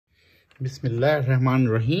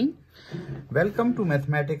Bismillahirrahmanirrahim. Welcome to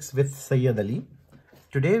Mathematics with Sayyid Ali.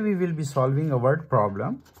 Today we will be solving a word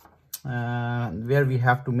problem where we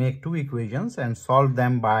have to make two equations and solve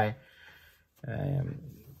them by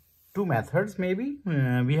two methods maybe.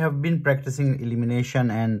 We have been practicing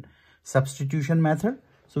elimination and substitution method.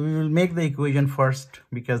 So we will make the equation first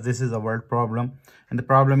because this is a word problem. And the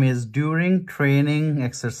problem is, during training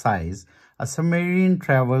exercise, a submarine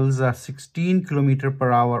travels 16 km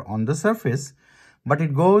per hour on the surface, but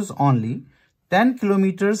it goes only 10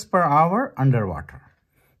 km per hour underwater.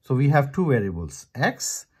 So we have two variables,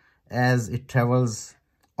 x as it travels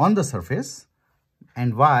on the surface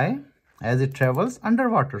and y as it travels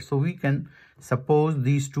underwater. So we can suppose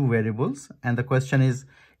these two variables, and the question is,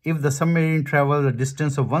 if the submarine travels a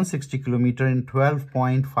distance of 160 km in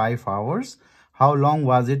 12.5 hours, how long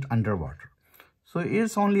was it underwater? So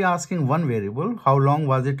it's only asking one variable, how long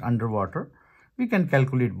was it underwater. We can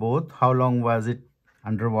calculate both, how long was it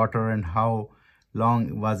underwater and how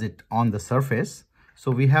long was it on the surface. So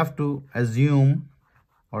we have to assume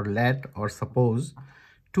or let or suppose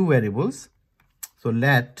two variables. So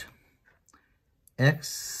let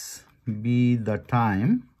x be the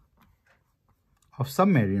time of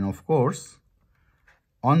submarine, of course,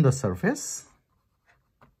 on the surface,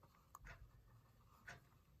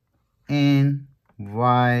 and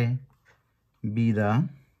y be the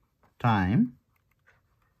time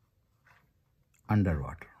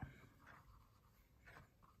underwater.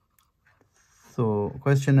 So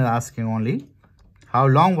question is asking only how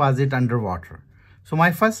long was it underwater. So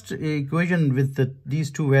my first equation with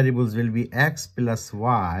these two variables will be x plus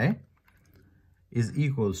y is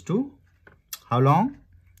equals to how long?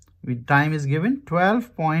 With time is given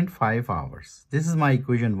 12.5 hours. This is my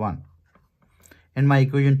equation 1. And my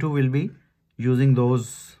equation 2 will be using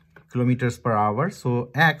those kilometers per hour. So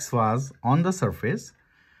x was on the surface.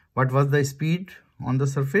 What was the speed on the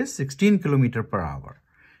surface? 16 km per hour.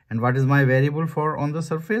 And what is my variable for on the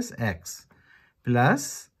surface? X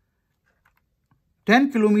plus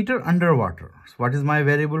 10 km underwater. So what is my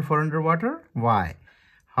variable for underwater? Y.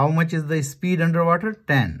 How much is the speed underwater?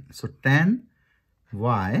 10. So 10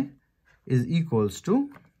 y is equals to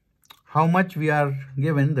how much we are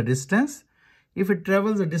given the distance. If it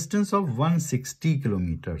travels a distance of 160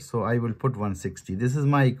 kilometers, so I will put 160. This is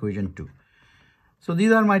my equation 2. So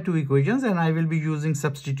these are my two equations, and I will be using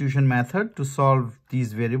substitution method to solve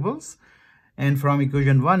these variables. And from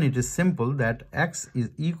equation 1, it is simple that x is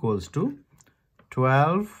equals to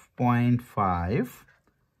 12.5.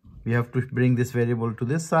 We have to bring this variable to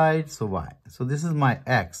this side, so y. So this is my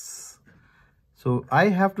x. So I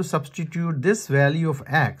have to substitute this value of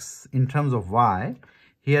x in terms of y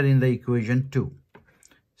here in the equation 2.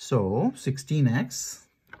 So 16x,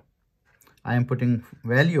 I am putting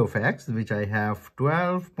value of x, which I have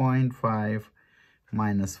 12.5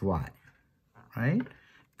 minus y, right?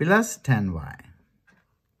 Plus 10y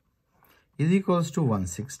is equals to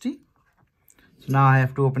 160. So now I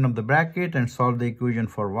have to open up the bracket and solve the equation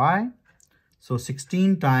for y. So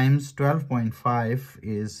 16 times 12.5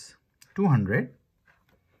 is 200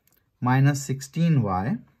 minus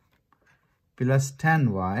 16y plus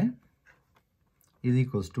 10y is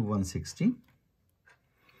equals to 160.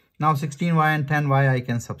 Now 16y and 10y I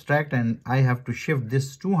can subtract, and I have to shift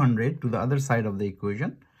this 200 to the other side of the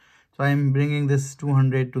equation. So I am bringing this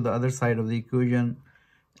 200 to the other side of the equation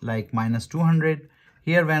like minus 200.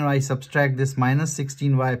 Here when I subtract this minus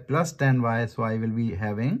 16y plus 10y, so I will be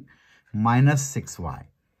having minus 6y.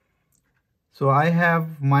 So I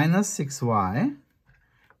have minus 6y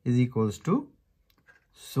is equals to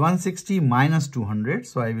 160 minus 200.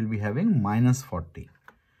 So I will be having minus 40.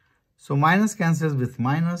 So minus cancels with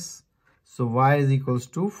minus. So y is equals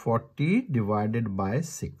to 40 divided by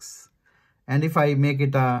 6. And if I make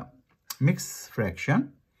it a mixed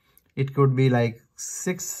fraction, it could be like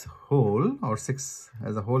 6 whole or 6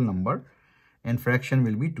 as a whole number, and fraction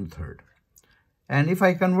will be 2/3. And if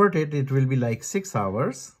I convert it, it will be like 6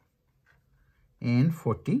 hours and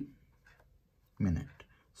 40 minutes.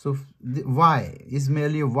 So the y is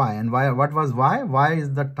merely y, and y, what was y? Y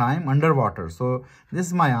is the time underwater. So this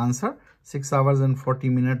is my answer, 6 hours and 40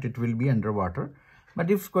 minutes it will be underwater. But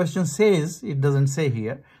if question says, it doesn't say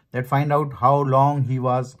here, that find out how long he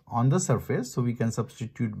was on the surface. So we can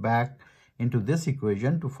substitute back into this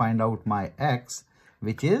equation to find out my x,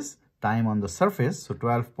 which is time on the surface. So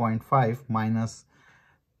 12.5 minus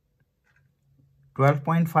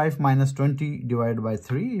 20 divided by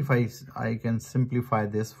 3. If I can simplify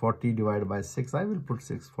this, 40 divided by 6, I will put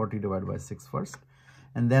 40 divided by 6 first,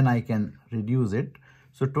 and then I can reduce it.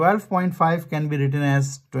 So 12.5 can be written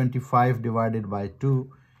as 25 divided by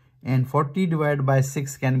 2 And 40 divided by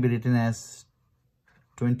 6 can be written as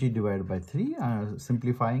 20 divided by 3,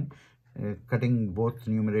 simplifying, cutting both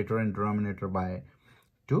numerator and denominator by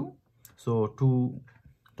 2. So 2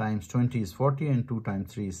 times 20 is 40 and 2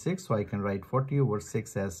 times 3 is 6. So I can write 40 over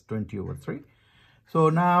 6 as 20 over 3. So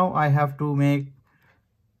now I have to make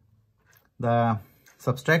the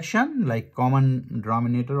subtraction, like common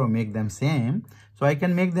denominator, or make them same. So I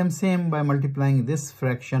can make them same by multiplying this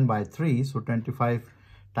fraction by 3. So 25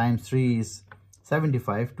 times 3 is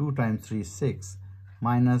 75. 2 times 3 is 6.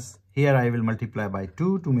 Minus, here I will multiply by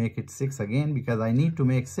 2 to make it 6 again, because I need to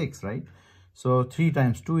make 6, right? So 3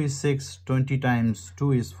 times 2 is 6. 20 times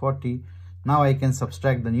 2 is 40. Now I can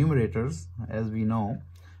subtract the numerators, as we know.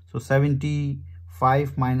 So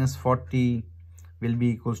 75 minus 40 will be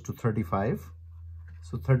equals to 35.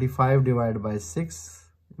 So 35 divided by 6,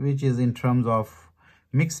 which is in terms of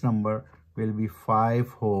mixed number, will be 5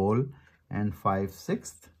 whole and 5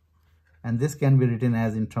 sixth. And this can be written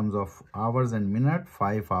as in terms of hours and minute,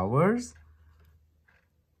 5 hours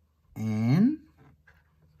and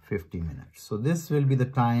 50 minutes. So this will be the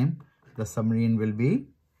time the submarine will be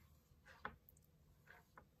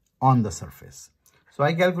on the surface. So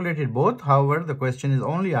I calculated both. However, the question is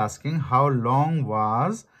only asking how long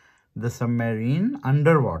was the submarine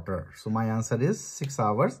underwater. So my answer is 6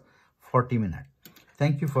 hours 40 minutes.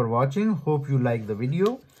 Thank you for watching. Hope you like the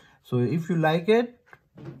video. So if you like it,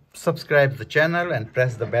 subscribe the channel and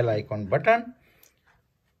press the bell icon button.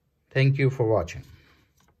 Thank you for watching.